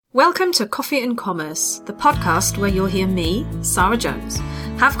Welcome to Coffee and Commerce, the podcast where you'll hear me, Sarah Jones,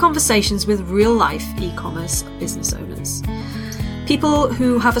 have conversations with real-life e-commerce business owners. People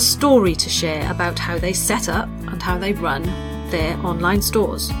who have a story to share about how they set up and how they run their online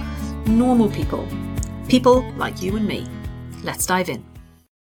stores. Normal people. People like you and me. Let's dive in.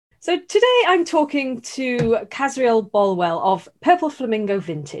 So today I'm talking to Casriel Bolwell of Purple Flamingo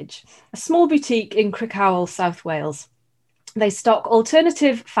Vintage, a small boutique in Crickhowell, South Wales. They stock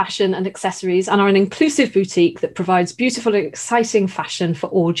alternative fashion and accessories and are an inclusive boutique that provides beautiful and exciting fashion for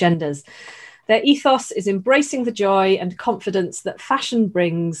all genders. Their ethos is embracing the joy and confidence that fashion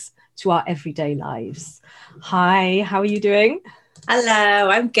brings to our everyday lives. Hi, how are you doing? Hello,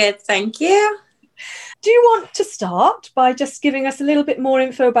 I'm good, thank you. Do you want to start by just giving us a little bit more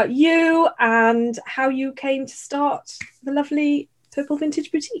info about you and how you came to start the lovely Purple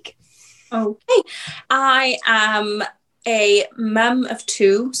Vintage Boutique? Okay, I am a mum of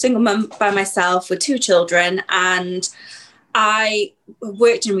two, single mum by myself with two children, and I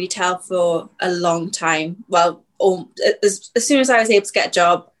worked in retail for a long time. Well, as soon as I was able to get a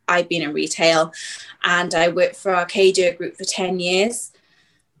job, I'd been in retail, and I worked for Arcadia Group for 10 years,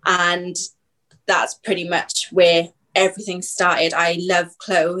 and that's pretty much where everything started. I love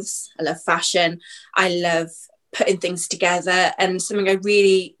clothes, I love fashion, I love putting things together, and something I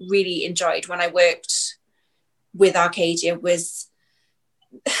really, really enjoyed when I worked with Arcadia was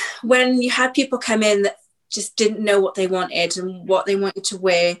when you had people come in that just didn't know what they wanted and what they wanted to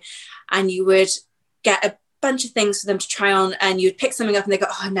wear, and you would get a bunch of things for them to try on, and you'd pick something up and they go,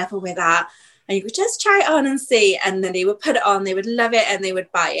 oh, I never wear that, and you would just try it on and see, and then they would put it on, they would love it, and they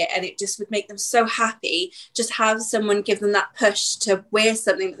would buy it, and it just would make them so happy just have someone give them that push to wear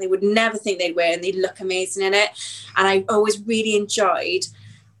something that they would never think they'd wear, and they'd look amazing in it. And I always really enjoyed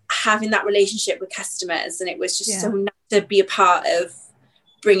having that relationship with customers, and it was just so nice to be a part of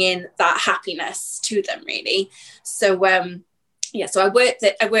bringing that happiness to them, really. So so I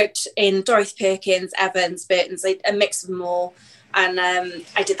worked in Dorothy Perkins, Evans, Burton's, a mix of them all, and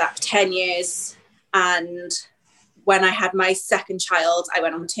I did that for 10 years. And when I had my second child, I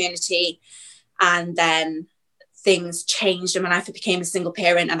went on maternity, and then things changed, and when I became a single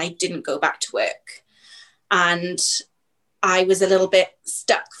parent, and I didn't go back to work, and I was a little bit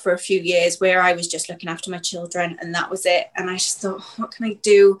stuck for a few years where I was just looking after my children, and that was it. And I just thought, what can I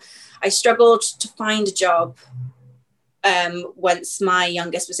do? I struggled to find a job once my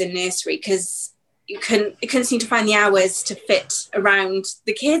youngest was in nursery, because you couldn't seem to find the hours to fit around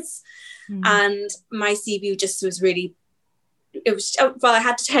the kids. And my CV just was really, I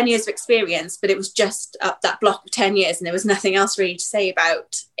had 10 years of experience, but it was just up that block of 10 years, and there was nothing else really to say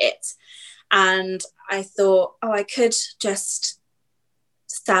about it. And I thought, I could just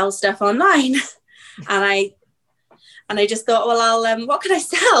sell stuff online. and I just thought, what could I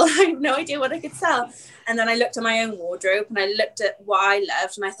sell? I have no idea what I could sell. And then I looked at my own wardrobe, and I looked at what I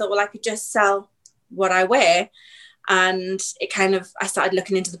loved, and I thought, I could just sell what I wear. And I started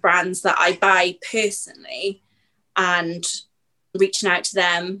looking into the brands that I buy personally and reaching out to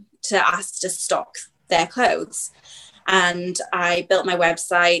them to ask to stock their clothes. And I built my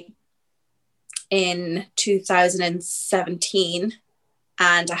website in 2017,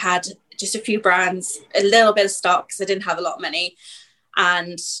 and I had just a few brands, a little bit of stock because I didn't have a lot of money,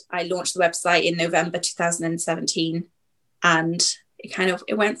 and I launched the website in November 2017, and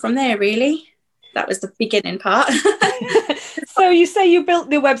it went from there, really. That was the beginning part. So you say you built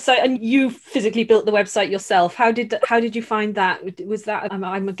the website, and you physically built the website yourself. How did you find that? Was that,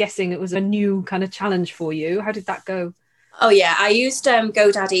 I'm guessing it was a new kind of challenge for you. How did that go? Oh yeah, I used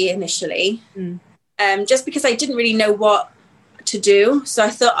GoDaddy initially, just because I didn't really know what to do. So I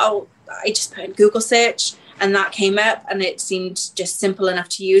thought, I just put in Google search, and that came up, and it seemed just simple enough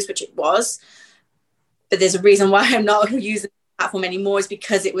to use, which it was. But there's a reason why I'm not using the platform anymore, is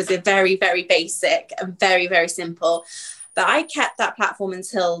because it was a very, very basic and very, very simple. But I kept that platform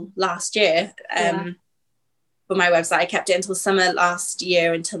until last year. For my website, I kept it until summer last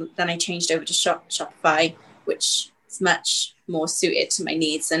year, until then I changed over to Shopify, which is much more suited to my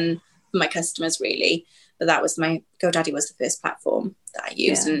needs and my customers, really. But that was GoDaddy was the first platform that I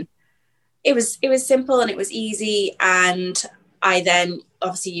used, and it was simple and it was easy. And I then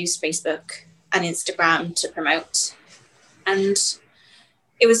obviously used Facebook and Instagram to promote, and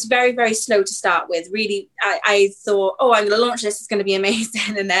it was very, very slow to start with. Really, I thought, I'm going to launch this, it's going to be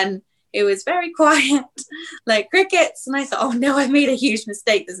amazing, and then it was very quiet, like crickets. And I thought, oh no, I made a huge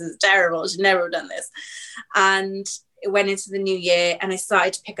mistake. This is terrible. I should never have done this. And it went into the new year, and I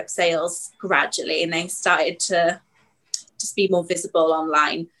started to pick up sales gradually, and they started to just be more visible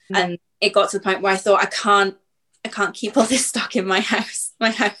online. And it got to the point where I thought, I can't keep all this stock in my house.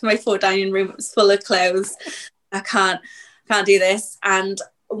 my full dining room was full of clothes. I can't do this. And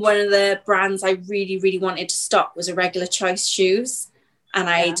one of the brands I really, really wanted to stock was a Regular Choice shoes. And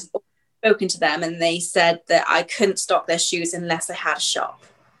I'd spoken to them and they said that I couldn't stock their shoes unless I had a shop.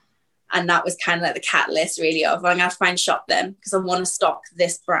 And that was kind of like the catalyst really of, I'm going to find a shop then because I want to stock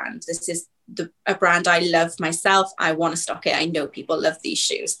this brand. This is a brand I love myself. I want to stock it. I know people love these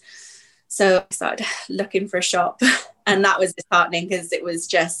shoes. So I started looking for a shop and that was disheartening because it was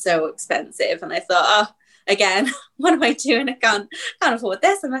just so expensive. And I thought, oh, again, what am I doing? I can't afford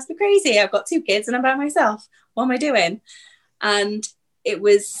this. I must be crazy. I've got 2 kids and I'm by myself. What am I doing? And it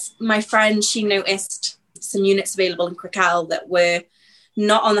was my friend, she noticed some units available in Crickhowell that were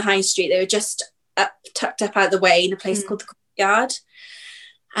not on the high street. They were just tucked up out of the way in a place called the Courtyard.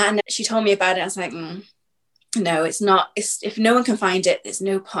 And she told me about it. I was like, no, it's not. If no one can find it, there's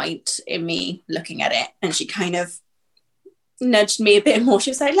no point in me looking at it. And she kind of nudged me a bit more.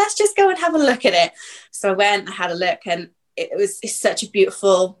 She was like, let's just go and have a look at it. So I went, I had a look, and it's such a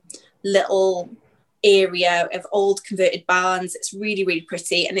beautiful little area of old converted barns. It's really, really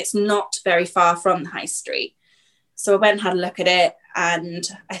pretty, and it's not very far from the high street. So I went and had a look at it, and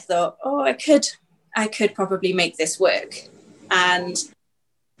I thought, oh, I could probably make this work. And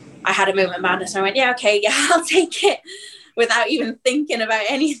I had a moment of madness. I went, yeah, okay, yeah, I'll take it, without even thinking about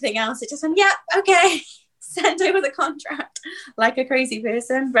anything else. It just went, yeah, okay. Send over the contract like a crazy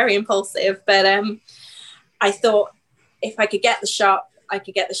person, very impulsive. But I thought if I could get the shop, I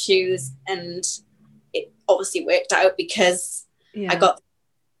could get the shoes, and it obviously worked out because I got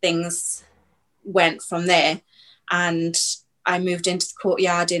things went from there. And I moved into the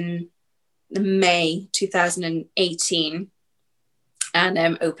Courtyard in May 2018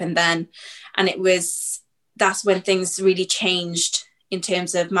 and opened then. And that's when things really changed in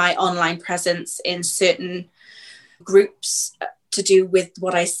terms of my online presence in certain groups to do with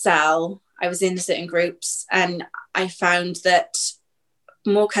what I sell. I was in certain groups and I found that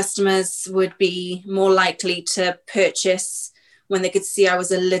more customers would be more likely to purchase when they could see I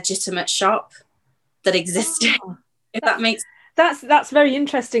was a legitimate shop that existed. If that makes That's very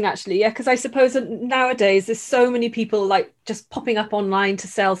interesting, actually. Yeah, because I suppose that nowadays there's so many people like just popping up online to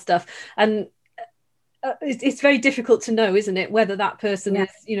sell stuff, and it's very difficult to know, isn't it, whether that person is,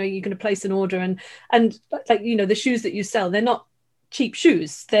 you're going to place an order and like, the shoes that you sell, they're not cheap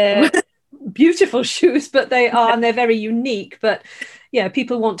shoes, they're beautiful shoes, but and they're very unique. But yeah,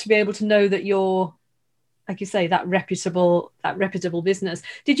 people want to be able to know that you're, like you say, that reputable business.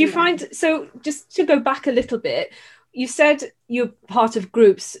 Did you find, so just to go back a little bit, you said you're part of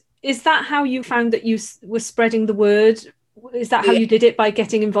groups. Is that how you found that you were spreading the word? Is that how you did it, by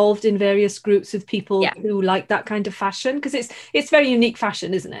getting involved in various groups with people who like that kind of fashion? Because it's very unique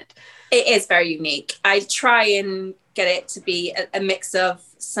fashion, isn't it? It is very unique. I try and get it to be a mix of,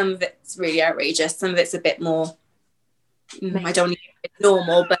 some of it's really outrageous, some of it's a bit more, I don't even know,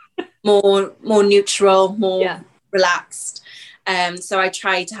 normal, but more neutral, more relaxed. So I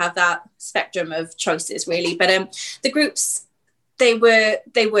try to have that spectrum of choices really. But the groups, they were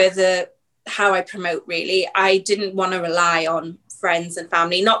the how I promote really. I didn't want to rely on friends and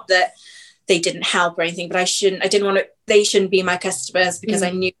family, not that they didn't help or anything, but they shouldn't be my customers, because I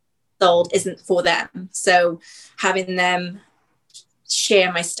knew sold isn't for them. So having them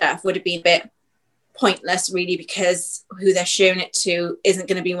share my stuff would have been a bit pointless really, because who they're sharing it to isn't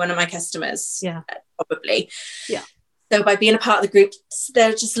going to be one of my customers, probably. So by being a part of the group,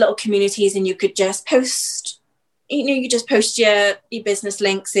 they're just little communities, and you could just post, you just post your business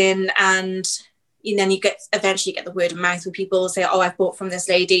links in, and then you eventually get the word of mouth where people say, oh, I've bought from this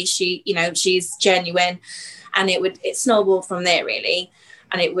lady, she's genuine, and it snowballed from there really.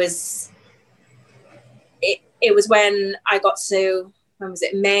 And it was when I got to, when was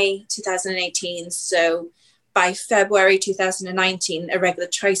it, May 2018. So by February 2019, a Regular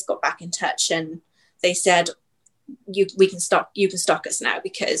Choice got back in touch, and they said, you can stock us now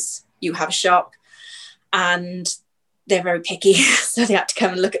because you have a shop. And they're very picky, so they had to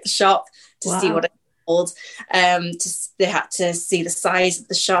come and look at the shop to see what it called. They had to see the size of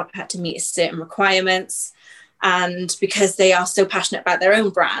the shop, had to meet certain requirements, and because they are so passionate about their own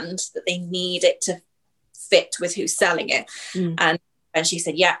brand that they need it to fit with who's selling it. And she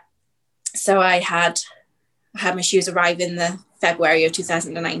said, yeah. So I had my shoes arrive in the February of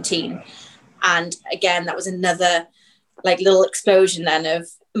 2019, and again that was another like little explosion then of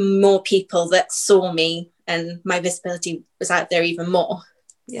more people that saw me, and my visibility was out there even more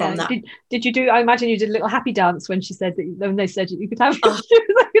from that. Did you do, I imagine you did a little happy dance when she said that, when they said you could have a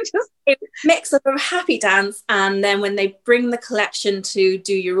mix of a happy dance, and then when they bring the collection to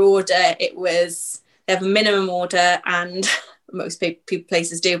do your order, it was, they have a minimum order, and most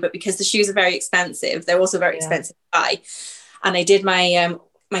places do, but because the shoes are very expensive, they're also very expensive to buy. And I did my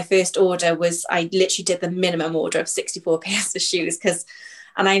first order was, I literally did the minimum order of 64 pairs of shoes,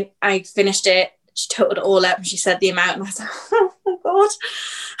 and I finished it. She totaled it all up and she said the amount, and I was like, oh my God,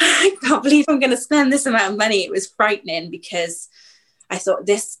 I can't believe I'm going to spend this amount of money. It was frightening, because I thought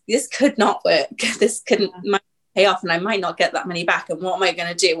this could not work. This might pay off, and I might not get that money back. And what am I going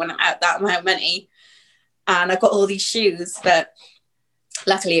to do when I'm out that amount of money? And I got all these shoes, but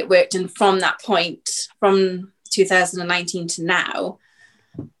luckily it worked. And from that point, from 2019 to now,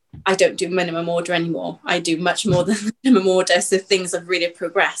 I don't do minimum order anymore. I do much more than minimum order. So things have really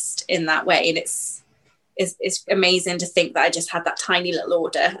progressed in that way. And it's amazing to think that I just had that tiny little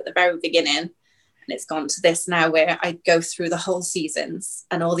order at the very beginning, and it's gone to this now where I go through the whole seasons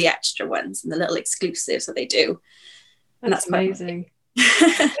and all the extra ones and the little exclusives that they do. And that's amazing.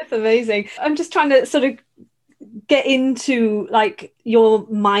 It's amazing. I'm just trying to sort of get into like your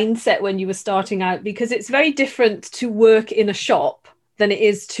mindset when you were starting out, because it's very different to work in a shop than it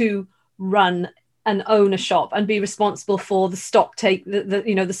is to run and own a shop and be responsible for the stock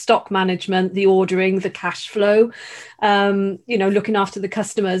the stock management, the ordering, the cash flow, looking after the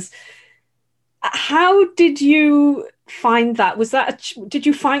customers. How did you find that?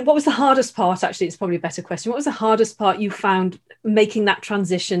 What was the hardest part? Actually, it's probably a better question. What was the hardest part you found making that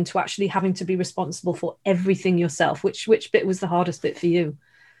transition to actually having to be responsible for everything yourself? Which bit was the hardest bit for you?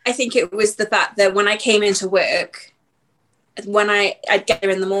 I think it was the fact that when I came into work, when I'd get there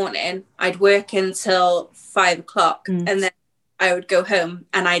in the morning, I'd work until 5 o'clock, and then I would go home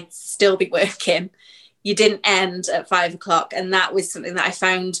and I'd still be working. You didn't end at 5 o'clock. And that was something that I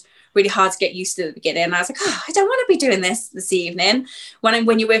found really hard to get used to at the beginning. And I was like, I don't want to be doing this evening.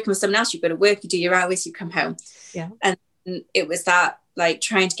 When you're working with someone else, you go to work, you do your hours, you come home. Yeah. And it was that, like,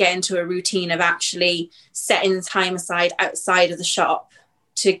 trying to get into a routine of actually setting the time aside outside of the shop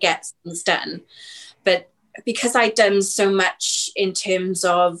to get things done. But because I'd done so much in terms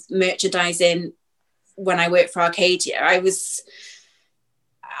of merchandising when I worked for Arcadia, I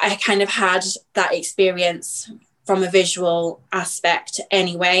kind of had that experience from a visual aspect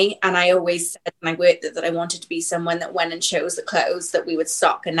anyway. And I always said when I worked that I wanted to be someone that went and chose the clothes that we would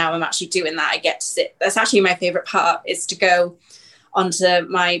stock. And now I'm actually doing that. I get to sit. That's actually my favorite part, is to go onto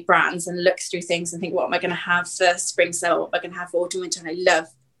my brands and look through things and think, what am I going to have for spring, summer? What am I going to have for autumn, winter? And I love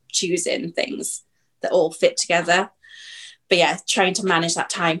choosing things that all fit together. But yeah, trying to manage that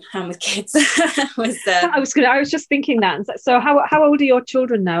time and with kids was I was just thinking that. So how old are your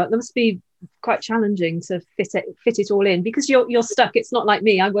children now? It must be quite challenging to fit it all in, because you're stuck. It's not like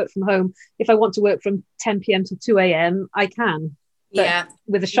me. I work from home. If I want to work from 10 p.m. to 2 a.m. I can. But yeah,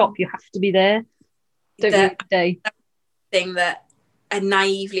 with a shop you have to be there. Every day. Thing that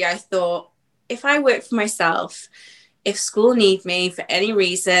naively I thought, if I work for myself, if school need me for any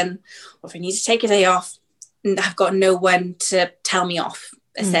reason, or if I need to take a day off, I've got no one to tell me off,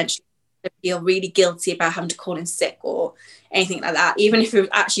 essentially. I feel really guilty about having to call in sick or anything like that. Even if it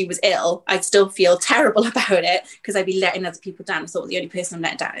actually was ill, I'd still feel terrible about it, because I'd be letting other people down. I thought the only person I'm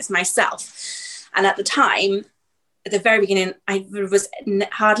letting down is myself. And at the time, at the very beginning, I was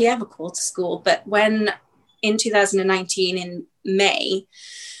hardly ever called to school. But when in 2019, in May,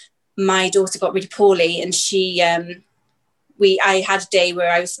 my daughter got really poorly, and I had a day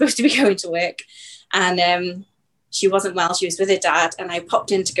where I was supposed to be going to work, and she wasn't well. She was with her dad, and I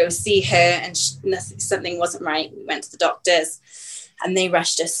popped in to go see her, and something wasn't right. We went to the doctors, and they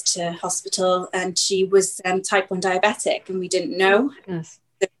rushed us to hospital, and she was type 1 diabetic, and we didn't know. Yes.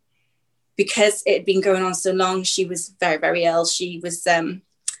 Because it had been going on so long, she was very, very ill. She was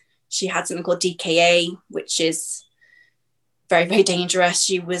she had something called DKA, which is very, very dangerous.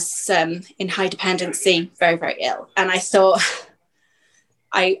 She was in high dependency, very, very ill. And I thought,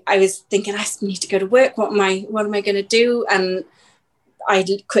 I was thinking, I need to go to work. What am I going to do? And I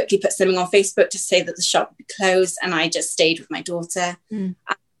quickly put something on Facebook to say that the shop would be closed, and I just stayed with my daughter.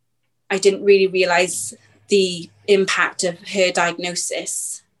 I didn't really realise the impact of her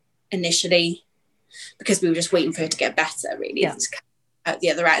diagnosis initially, because we were just waiting for her to get better, really, to come out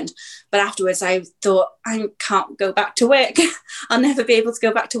the other end. But afterwards I thought, I can't go back to work. I'll never be able to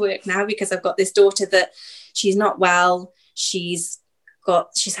go back to work now, because I've got this daughter that she's not well. She's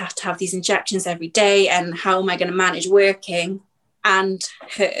had to have these injections every day, and how am I going to manage working and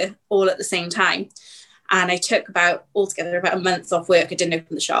her all at the same time? And I took altogether about a month off work. I didn't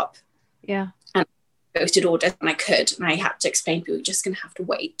open the shop. Yeah. And I posted orders when I could, and I had to explain to people, you're just going to have to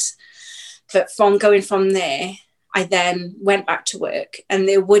wait. But from there, I then went back to work, and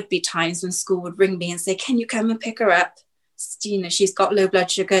there would be times when school would ring me and say, can you come and pick her up? You know, she's got low blood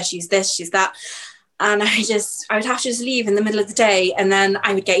sugar, she's this, she's that. And I would have to just leave in the middle of the day. And then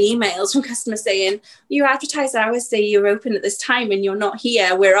I would get emails from customers saying, your advertised hours say you're open at this time and you're not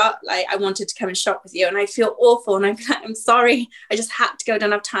here. We're up. Like, I wanted to come and shop with you. And I'd feel awful. And I'd be like, I'm sorry. I just had to go. I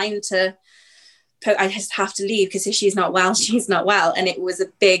don't have time to, I just have to leave because if she's not well, she's not well. And it was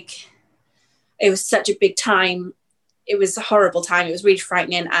such a big time. It was a horrible time. It was really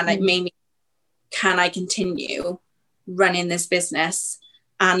frightening. And it made me, can I continue running this business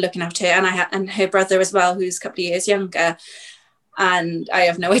and looking after her? And her brother as well, who's a couple of years younger. And I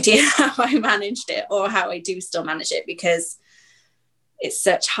have no idea how I managed it or how I do still manage it, because it's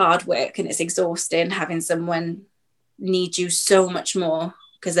such hard work and it's exhausting having someone need you so much more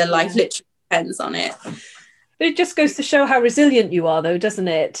because their life literally depends on it. But it just goes to show how resilient you are, though, doesn't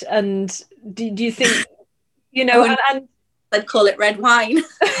it? And do you think, you know, and I'd call it red wine.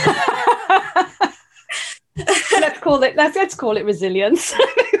 let's call it resilience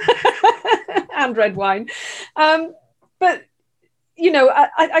and red wine. But you know,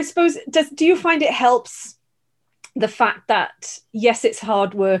 I suppose, do you find it helps the fact that yes, it's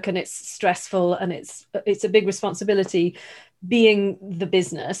hard work and it's stressful and it's a big responsibility being the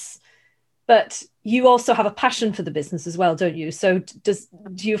business, but you also have a passion for the business as well, don't you? So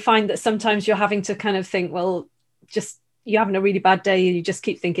do you find that sometimes you're having to kind of think, well, just you're having a really bad day and you just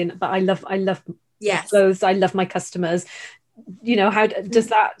keep thinking, but I love yes, clothes, I love my customers. You know, how does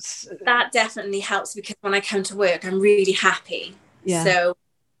that definitely helps, because when I come to work I'm really happy. Yeah. So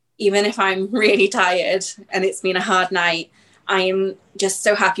even if I'm really tired and it's been a hard night, I am just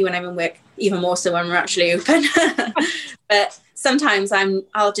so happy when I'm in work, even more so when we're actually open. But sometimes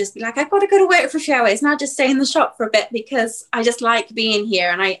I'll just be like, I've got to go to work for a few hours and I'll just stay in the shop for a bit because I just like being here,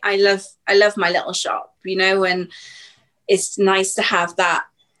 and I love my little shop, you know, and it's nice to have that.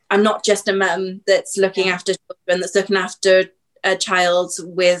 I'm not just a mum that's looking after children, that's looking after a child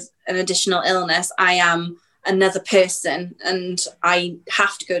with an additional illness. I am another person and I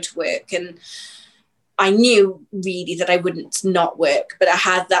have to go to work. And I knew really that I wouldn't not work, but I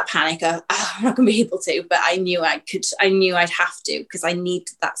had that panic of, I'm not going to be able to, but I knew I'd have to, because I need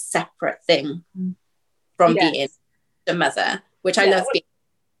that separate thing from being a mother, which I love being.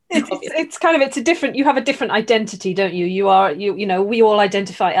 It's a different, you have a different identity, don't you? You know, we all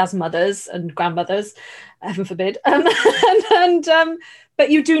identify as mothers and grandmothers, heaven forbid. But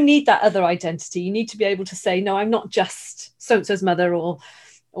you do need that other identity. You need to be able to say, no, I'm not just so-and-so's mother or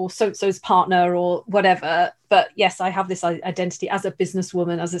so-and-so's partner or whatever. But yes, I have this identity as a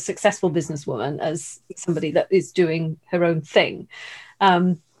businesswoman, as a successful businesswoman, as somebody that is doing her own thing.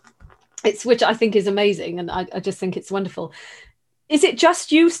 Which I think is amazing. And I just think it's wonderful. Is it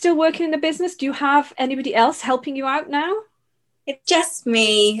just you still working in the business? Do you have anybody else helping you out now? It's just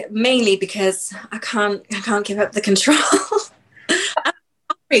me, mainly because I can't give up the control.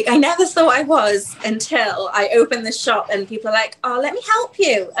 I never thought I was until I opened the shop and people are like, oh, let me help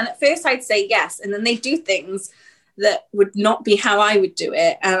you. And at first I'd say yes. And then they do things that would not be how I would do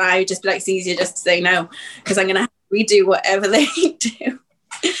it. And I would just be like, it's easier just to say no, because I'm going to have to redo whatever they do.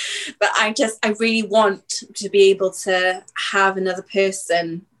 But I really want to be able to have another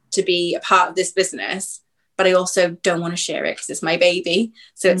person to be a part of this business, but I also don't want to share it because it's my baby.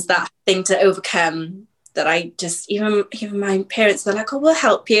 So it's that thing to overcome that I just, even my parents, they're like, oh, we'll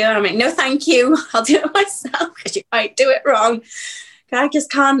help you. And I'm like, no, thank you. I'll do it myself because you might do it wrong. I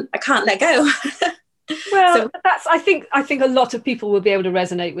can't let go. Well, I think a lot of people will be able to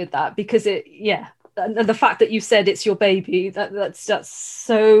resonate with that, because and the fact that you said it's your baby, that's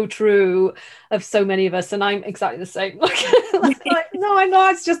so true of so many of us, and I'm exactly the same. No, I'm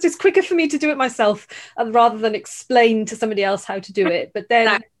not. It's quicker for me to do it myself rather than explain to somebody else how to do it. But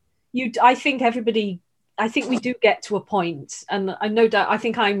then I think we do get to a point, and I no doubt, I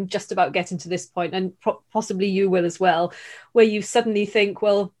think I'm just about getting to this point, and possibly you will as well, where you suddenly think,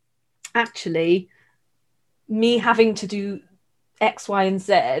 well, actually, me having to do X, Y, and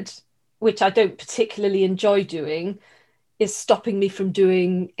Z, which I don't particularly enjoy doing, is stopping me from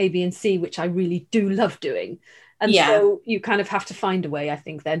doing A, B, and C, which I really do love doing. And so you kind of have to find a way, I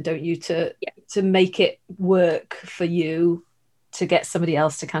think, then, don't you, to make it work for you, to get somebody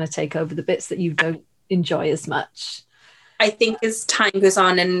else to kind of take over the bits that you don't enjoy as much. I think as time goes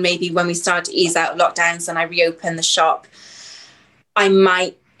on, and maybe when we start to ease out of lockdowns and I reopen the shop,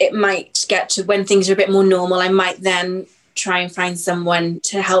 it might get to when things are a bit more normal, I might then try and find someone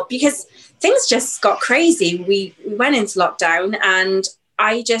to help, because things just got crazy. We went into lockdown and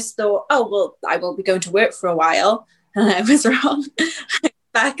I just thought, oh, well, I won't be going to work for a while. And I was wrong.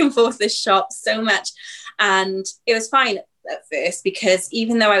 Back and forth this shop so much. And it was fine at first, because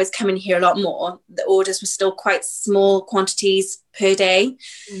even though I was coming here a lot more, the orders were still quite small quantities per day.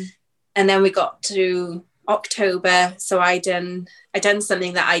 And then we got to October, so I done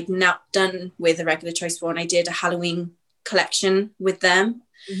something that I'd not done with a Regular Choice before, and I did a Halloween collection with them.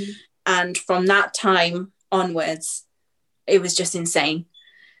 Mm-hmm. And from that time onwards, it was just insane.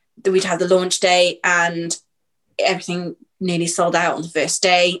 We'd have the launch day and everything nearly sold out on the first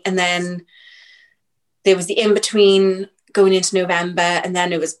day, and then there was the in-between going into November, and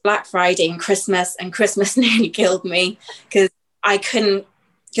then it was Black Friday and Christmas nearly killed me because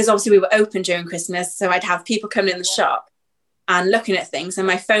obviously we were open during Christmas, so I'd have people coming in the shop and looking at things, and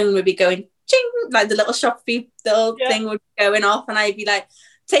my phone would be going ching, like the little thing would be going off, and I'd be like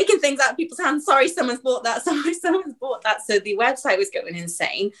taking things out of people's hands. Sorry, someone's bought that. So the website was going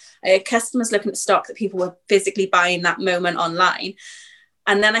insane. I had customers looking at stock that people were physically buying that moment online,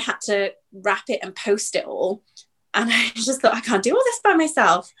 and then I had to wrap it and post it all. And I just thought, I can't do all this by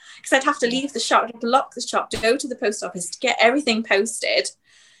myself, because I'd have to leave the shop, I'd have to lock the shop, to go to the post office to get everything posted.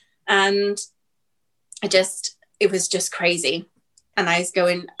 And it was just crazy. And I was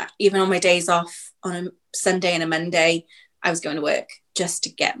going, even on my days off on a Sunday and a Monday, I was going to work just to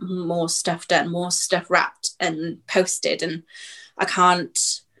get more stuff done, more stuff wrapped and posted. And I can't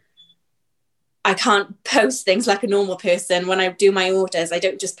post things like a normal person. When I do my orders, I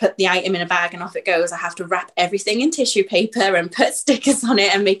don't just put the item in a bag and off it goes. I have to wrap everything in tissue paper and put stickers on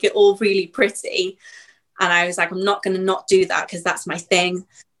it and make it all really pretty. And I was like, I'm not going to not do that, because that's my thing,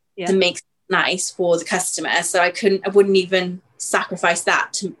 to make it nice for the customer. So I wouldn't even sacrifice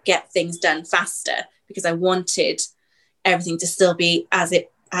that to get things done faster, because I wanted everything to still be as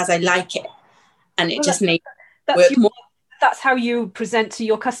I like it. And it just made it work more. That's how you present to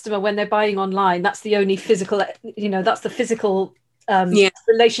your customer when they're buying online. That's the only physical, that's the physical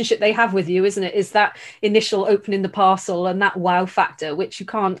relationship they have with you, isn't it? Is that initial opening the parcel and that wow factor, which you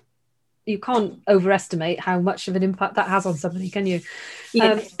can't overestimate how much of an impact that has on somebody, can you?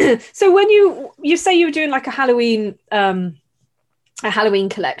 Yeah. So when you say you were doing like a Halloween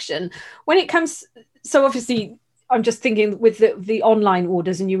collection, when it comes, so obviously I'm just thinking with the online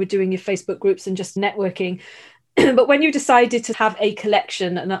orders, and you were doing your Facebook groups and just networking. But when you decided to have a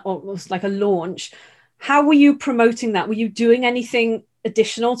collection and almost like a launch, how were you promoting that? Were you doing anything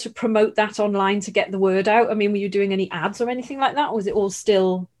additional to promote that online to get the word out? I mean, were you doing any ads or anything like that? Or was it all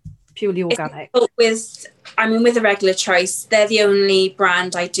still purely organic? With the Regular Choice, they're the only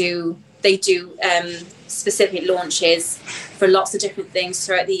brand I do. They do specific launches for lots of different things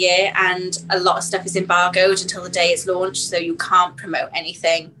throughout the year, and a lot of stuff is embargoed until the day it's launched, so you can't promote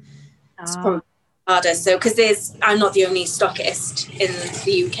anything. It's probably harder. So because I'm not the only stockist in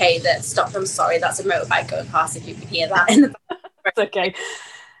the UK that stocked. I'm sorry, that's a motorbike going past, if you can hear that in the background. It's okay.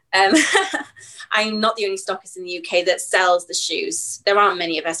 I'm not the only stockist in the UK that sells the shoes. There aren't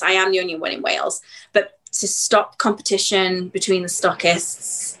many of us. I am the only one in Wales. But to stop competition between the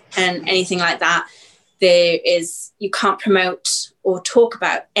stockists and anything like that, you can't promote or talk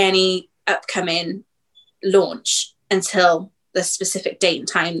about any upcoming launch until the specific date and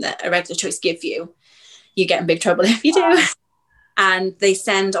time that a Regular Choice give you. You get in big trouble if you do. And they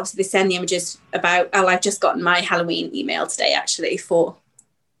send the images about, I've just gotten my Halloween email today actually for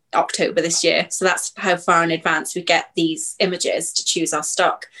October this year. So that's how far in advance we get these images to choose our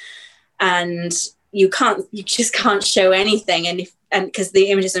stock. And you just can't show anything. And because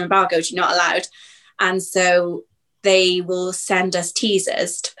the images are embargoed, you're not allowed. And so they will send us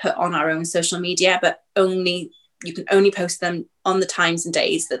teasers to put on our own social media, but you can only post them on the times and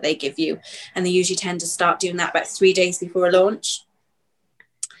days that they give you. And they usually tend to start doing that about 3 days before a launch.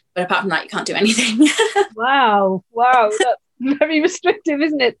 But apart from that, you can't do anything. Wow. That's very restrictive,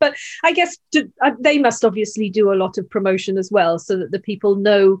 isn't it? But I guess they must obviously do a lot of promotion as well, so that the people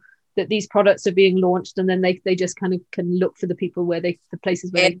know that these products are being launched, and then they just kind of can look for the people the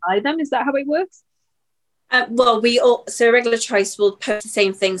places where they buy them. Is that how it works? So Regular Choice will post the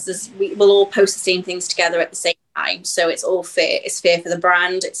same things we'll all post the same things together at the same time. So it's all fair. It's fair for the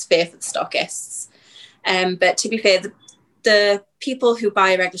brand. It's fair for the stockists. But to be fair, the people who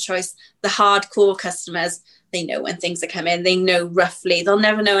buy Regular Choice, the hardcore customers, they know when things are coming. They know roughly. They'll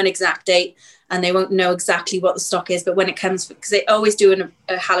never know an exact date, and they won't know exactly what the stock is. But when it comes, because they always do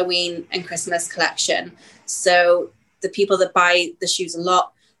a Halloween and Christmas collection, so the people that buy the shoes a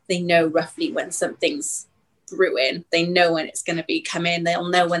lot, they know roughly when something's brewing. They know when it's going to be coming. They'll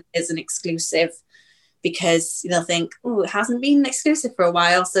know when there's an exclusive, because they'll think, oh, it hasn't been exclusive for a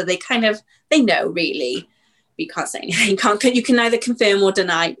while. So they know really. But you can't say anything. You can neither confirm or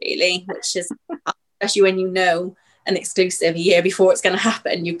deny, really, which is, especially when you know an exclusive a year before it's going to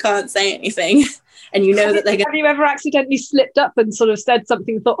happen, you can't say anything. And you know that they're going to... Have you ever accidentally slipped up and sort of said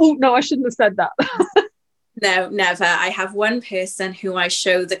something and thought, oh, no, I shouldn't have said that? No, never. I have one person who I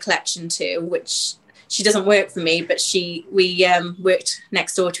show the collection to, which she doesn't work for me, but we worked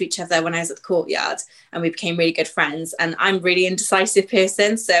next door to each other when I was at the Courtyard, and we became really good friends. And I'm a really indecisive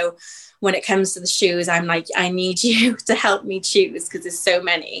person, so when it comes to the shoes, I'm like, I need you to help me choose because there's so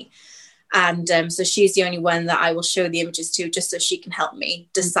many. And so she's the only one that I will show the images to, just so she can help me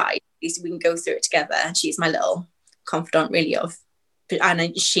decide. We can go through it together. And she's my little confidant, really,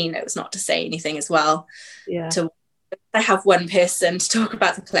 and she knows not to say anything as well. Yeah. I have one person to talk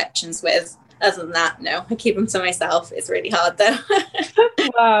about the collections with. Other than that, no, I keep them to myself. It's really hard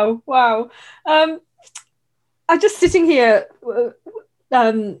though. Wow. I'm just sitting here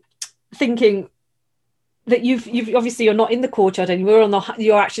thinking that you've obviously, you're not in the Courtyard anymore.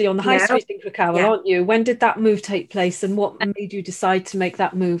 You're actually on the high street in Crickhowell, aren't you? When did that move take place, and what made you decide to make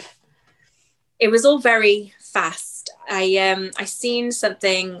that move? It was all very fast. I seen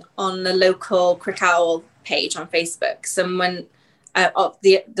something on the local Crickhowell page on Facebook. Someone,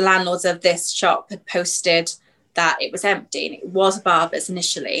 the landlords of this shop had posted that it was empty, and it was a Barbour's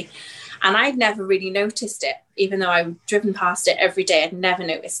initially. And I'd never really noticed it, even though I've driven past it every day. I'd never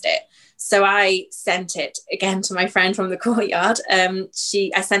noticed it. So I sent it again to my friend from the Courtyard. I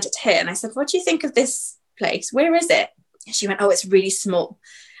sent it to her and I said, what do you think of this place? Where is it? And she went, oh, it's really small.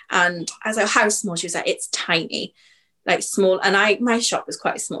 And I was like, how small? She was like, it's tiny, like small. And my shop was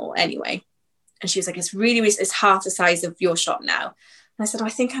quite small anyway. And she was like, it's half the size of your shop now. And I said, oh, I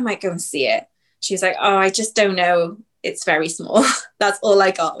think I might go and see it. She was like, oh, I just don't know. It's very small. That's all I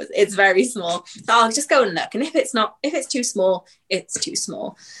got was it's very small. So I'll just go and look. And if it's too small, it's too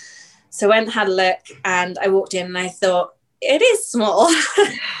small. So I went and had a look, and I walked in and I thought, it is small.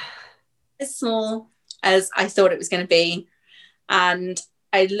 As small as I thought it was going to be. And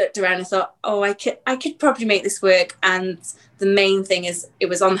I looked around and thought, oh, I could probably make this work. And the main thing is it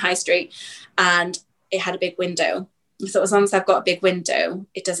was on the high street and it had a big window. I thought, as long as I've got a big window,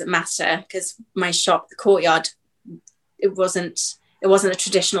 it doesn't matter, because my shop, the Courtyard, it wasn't a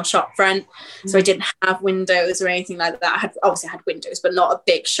traditional shop front. So I didn't have windows or anything like that. I had windows, but not a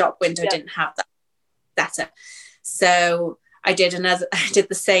big shop window. Yeah. Didn't have that setup. So I did the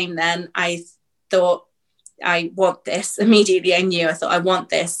same then. I thought, I want this. Immediately I knew, I thought, I want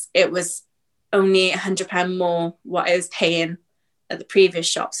this. It was only £100 more what I was paying at the previous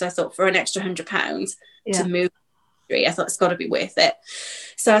shop. So I thought, for an extra £100 to move, I thought it's got to be worth it.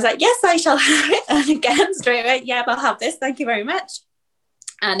 So I was like, yes, I shall have it. And again, straight away, yeah, I'll have this. Thank you very much.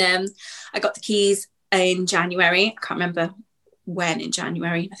 And I got the keys in January. I can't remember when in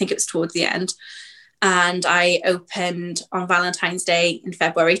January. I think it was towards the end. And I opened on Valentine's Day in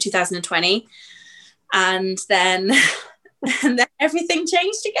February 2020. And then everything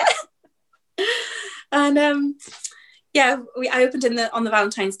changed again. And I opened on the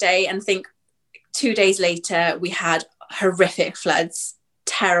Valentine's Day, and I think 2 days later we had horrific floods,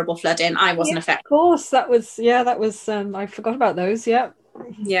 terrible flooding. I wasn't affected. Of course, that was I forgot about those. Yeah,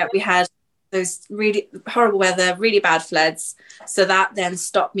 we had those really horrible weather, really bad floods. So that then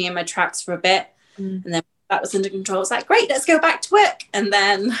stopped me in my tracks for a bit, and then that was under control. I was like, great, let's go back to work. And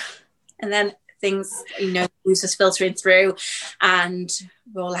then things, was just filtering through, and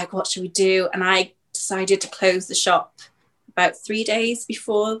we were like, what should we do? And I decided to close the shop about 3 days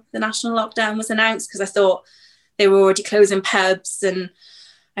before the national lockdown was announced, because I thought they were already closing pubs, and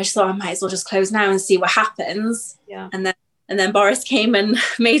I just thought I might as well just close now and see what happens. Yeah. And then Boris came and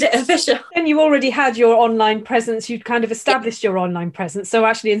made it official. And you already had your online presence. You'd kind of established your online presence. So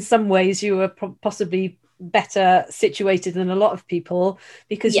actually, in some ways, you were possibly better situated than a lot of people,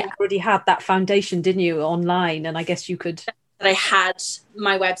 because you already had that foundation, didn't you, online? And I guess you could. I had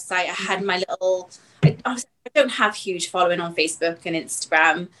my website. I had my little. I don't have huge following on Facebook and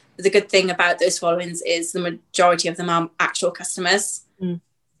Instagram. But the good thing about those followings is the majority of them are actual customers.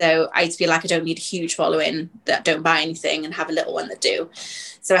 So I feel like I don't need a huge following that don't buy anything, and have a little one that do.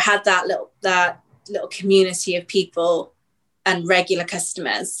 So I had that little community of people and regular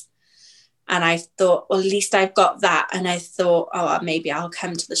customers. And I thought, well, at least I've got that. And I thought, oh, maybe I'll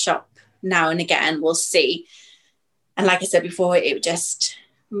come to the shop now and again. We'll see. And like I said before, it just,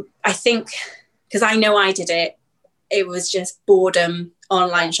 I think, because I know I did it, it was just boredom,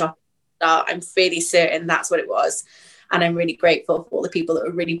 online shopping. I'm fairly certain that's what it was. And I'm really grateful for all the people that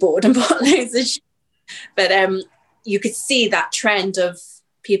were really bored and bought loads of shit. But you could see that trend of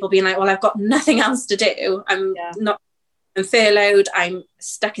people being like, well, I've got nothing else to do. I'm furloughed. I'm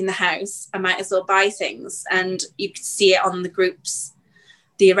stuck in the house. I might as well buy things. And you could see it on the groups,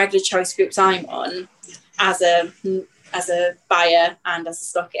 the irregular choice groups I'm on, as a buyer and as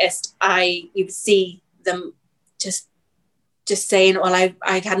a stockist. You could see them just just saying, well,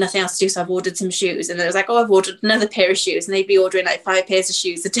 I had nothing else to do, so I've ordered some shoes. And it was like, oh, I've ordered another pair of shoes. And they'd be ordering like 5 pairs of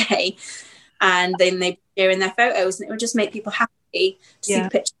shoes a day. And then they'd be sharing their photos, and it would just make people happy to see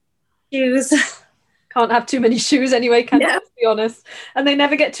pictures of shoes. Can't have too many shoes anyway, can you, to be honest? And they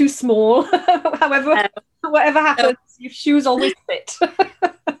never get too small. However, whatever happens, your shoes always fit.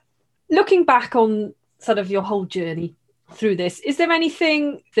 Looking back on sort of your whole journey through this, is there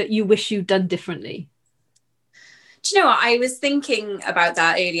anything that you wish you'd done differently? Do you know what? I was thinking about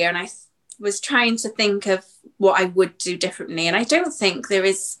that earlier, and I was trying to think of what I would do differently. And I don't think there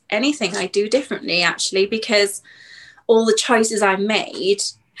is anything I do differently, actually, because all the choices I've made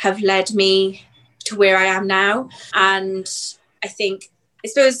have led me to where I am now. And I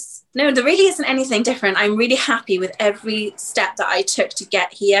suppose, no, there really isn't anything different. I'm really happy with every step that I took to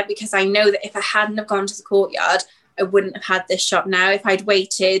get here, because I know that if I hadn't have gone to the Courtyard, I wouldn't have had this shop now. If I'd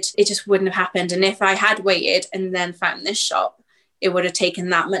waited, it just wouldn't have happened. And if I had waited and then found this shop, it would have taken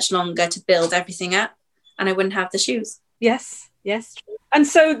that much longer to build everything up, and I wouldn't have the shoes. Yes. And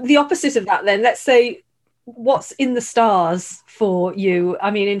so the opposite of that then, let's say, what's in the stars for you?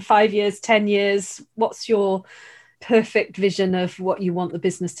 I mean, in 5 years, 10 years, what's your perfect vision of what you want the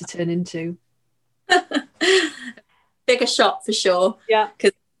business to turn into? Bigger shop for sure. Yeah.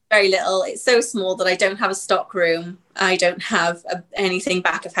 Because very little. It's so small that I don't have a stock room. I don't have anything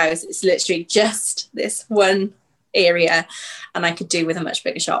back of house. It's literally just this one area, and I could do with a much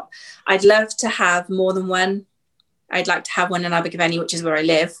bigger shop. I'd love to have more than one. I'd like to have one in Abergavenny, which is where I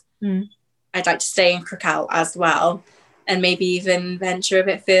live. I'd like to stay in Crickhowell as well, and maybe even venture a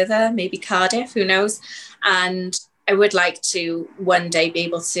bit further, maybe Cardiff, who knows. And I would like to one day be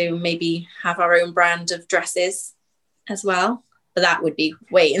able to maybe have our own brand of dresses as well. But that would be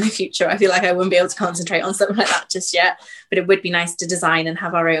way in the future. I feel like I wouldn't be able to concentrate on something like that just yet. But it would be nice to design and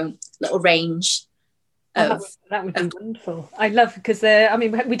have our own little range. That would be wonderful. I love, because I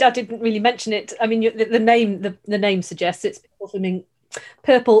mean, my dad didn't really mention it. I mean, the name suggests it's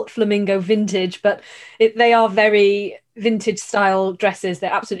Purple Flamingo Vintage, but they are very vintage style dresses.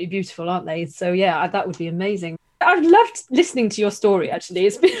 They're absolutely beautiful, aren't they? So yeah, that would be amazing. I've loved listening to your story, actually.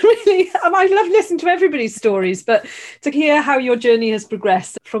 It's been really, I love listening to everybody's stories, but to hear how your journey has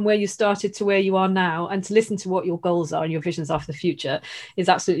progressed from where you started to where you are now, and to listen to what your goals are and your visions are for the future, is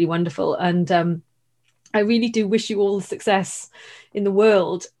absolutely wonderful. And I really do wish you all the success in the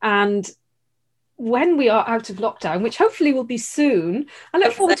world. And when we are out of lockdown, which hopefully will be soon, I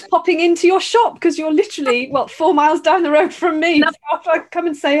look forward to popping into your shop, because you're literally 4 miles down the road from me. So I come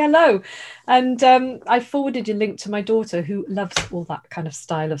and say hello. And I forwarded your link to my daughter, who loves all that kind of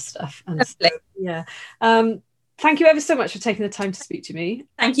style of stuff. And so, yeah. Thank you ever so much for taking the time to speak to me.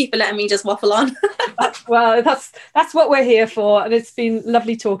 Thank you for letting me just waffle on. Well, that's what we're here for. And it's been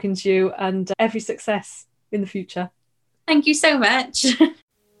lovely talking to you, and every success in the future. Thank you so much.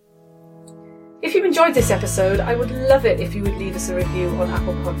 If you enjoyed this episode, I would love it if you would leave us a review on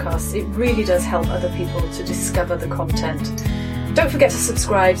Apple Podcasts. It really does help other people to discover the content. Don't forget to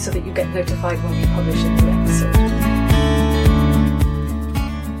subscribe so that you get notified when we publish a new episode.